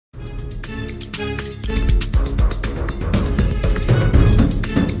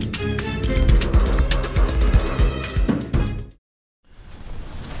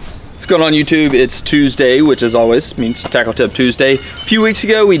going on YouTube? It's Tuesday, which as always means Tackle Tip Tuesday. A few weeks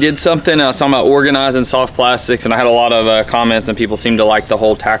ago we did something, I was talking about organizing soft plastics, and I had a lot of comments and people seemed to like the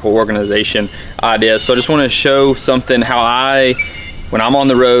whole tackle organization idea. So I just want to show something how when I'm on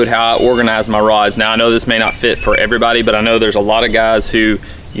the road, how I organize my rods. Now I know this may not fit for everybody, but I know there's a lot of guys who,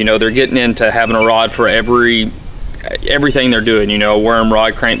 you know, they're getting into having a rod for everything they're doing, you know, worm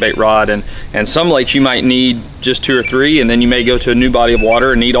rod, crankbait rod, and some lakes you might need just 2 or 3, and then you may go to a new body of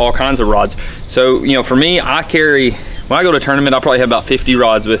water and need all kinds of rods. So, you know, for me, I carry, when I go to a tournament, I probably have about 50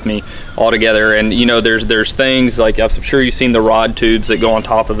 rods with me all together. And you know, there's things like, I'm sure you've seen the rod tubes that go on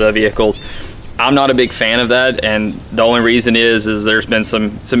top of the vehicles. I'm not a big fan of that, and the only reason is there's been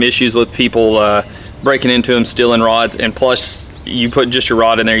some issues with people breaking into them, stealing rods, and plus you put just your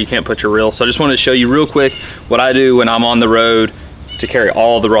rod in there, you can't put your reel. So I just wanted to show you real quick what I do when I'm on the road to carry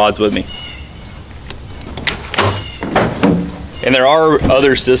all the rods with me. And there are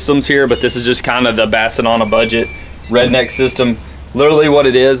other systems here, but this is just kind of the Basset on a budget redneck system. Literally what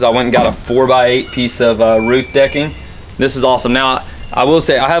it is, I went and got a 4x8 piece of roof decking. This is awesome. Now I will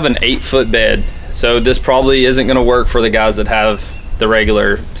say I have an 8-foot bed, so this probably isn't going to work for the guys that have the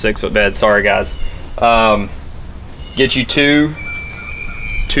regular 6-foot bed. Sorry guys. Get you two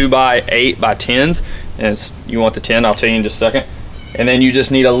 2x8 by 10s, and you want the 10, I'll tell you in just a second. And then you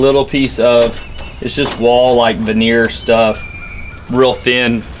just need a little piece of, it's just wall like veneer stuff, real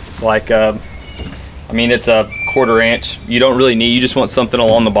thin, like I mean it's a 1/4 inch. You don't really need, you just want something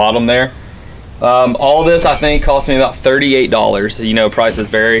along the bottom there. All this I think cost me about $38. You know, prices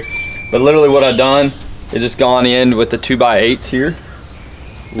vary, but literally what I've done is just gone in with the 2x8s here,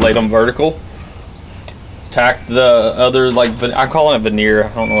 laid them vertical, tack the other, like, I call it veneer,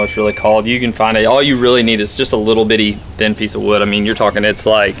 I don't know what it's really called. You can find it. All you really need is just a little bitty thin piece of wood. I mean, you're talking, it's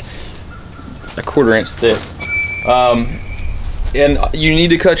like a 1/4 inch thick. And you need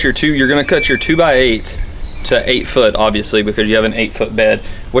to cut your you're going to cut your 2x8 to 8 foot, obviously, because you have an 8-foot bed.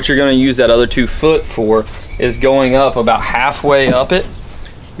 What you're going to use that other 2 foot for is going up about halfway up it.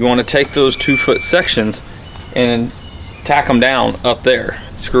 You want to take those 2-foot sections and tack them down up there,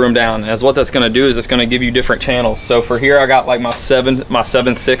 screw them down. As what that's going to do is it's going to give you different channels. So for here I got like my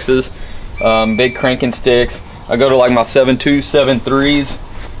 7.6s, big cranking sticks. I go to like my 7.2, 7.3s,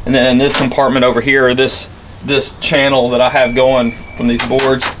 and then in this compartment over here, or this channel that I have going from these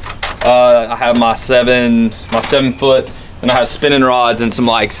boards, I have my 7 foot, and I have spinning rods and some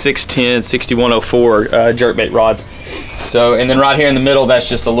like 610, 6104 jerkbait rods. So, and then right here in the middle, that's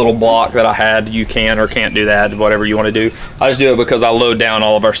just a little block that I had. You can or can't do that, whatever you want to do. I just do it because I load down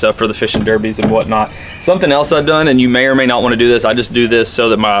all of our stuff for the fishing derbies and whatnot. Something else I've done, and you may or may not want to do this, I just do this so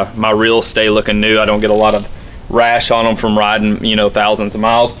that my reels stay looking new. I don't get a lot of rash on them from riding, you know, thousands of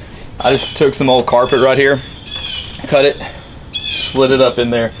miles. I just took some old carpet right here, cut it, slid it up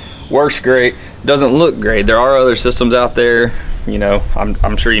in there. Works great. Doesn't look great. There are other systems out there, you know,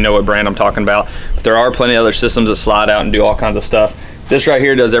 I'm sure you know what brand I'm talking about, but there are plenty of other systems that slide out and do all kinds of stuff. This right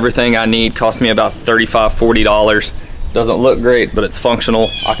here does everything I need. Cost me about $35, $40. Doesn't look great, but it's functional.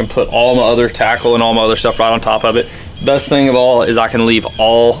 I can put all my other tackle and all my other stuff right on top of it. Best thing of all is I can leave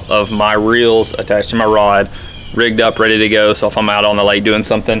all of my reels attached to my rod, rigged up, ready to go. So if I'm out on the lake doing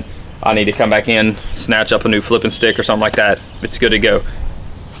something, I need to come back in, snatch up a new flipping stick or something like that, it's good to go.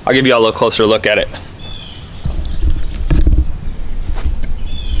 I'll give you a little closer look at it.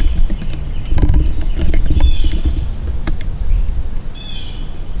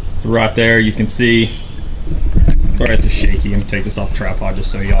 So right there you can see, sorry it's just shaky, I'm gonna take this off the tripod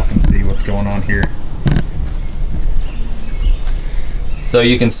just so y'all can see what's going on here. So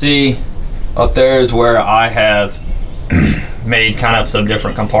you can see up there is where I have made kind of some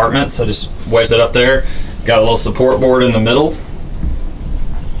different compartments. So just wedged it up there, got a little support board in the middle,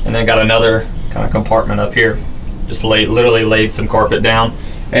 and then got another kind of compartment up here. Just literally laid some carpet down.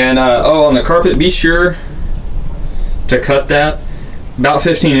 And oh, on the carpet, be sure to cut that. About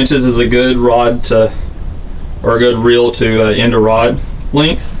 15 inches is a good rod to, or a good reel to end a rod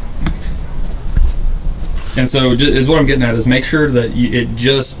length. And so is what I'm getting at is make sure that it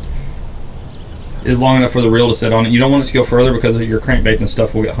just is long enough for the reel to sit on it. You don't want it to go further because your crankbaits and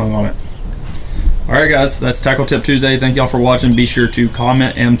stuff will get hung on it. Alright guys, that's Tackle Tip Tuesday. Thank y'all for watching. Be sure to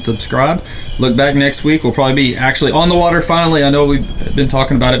comment and subscribe. Look back next week. We'll probably be actually on the water finally. I know we've been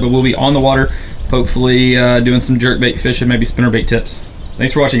talking about it, but we'll be on the water, hopefully doing some jerkbait fishing, maybe spinnerbait tips.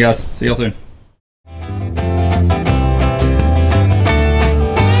 Thanks for watching guys. See y'all soon.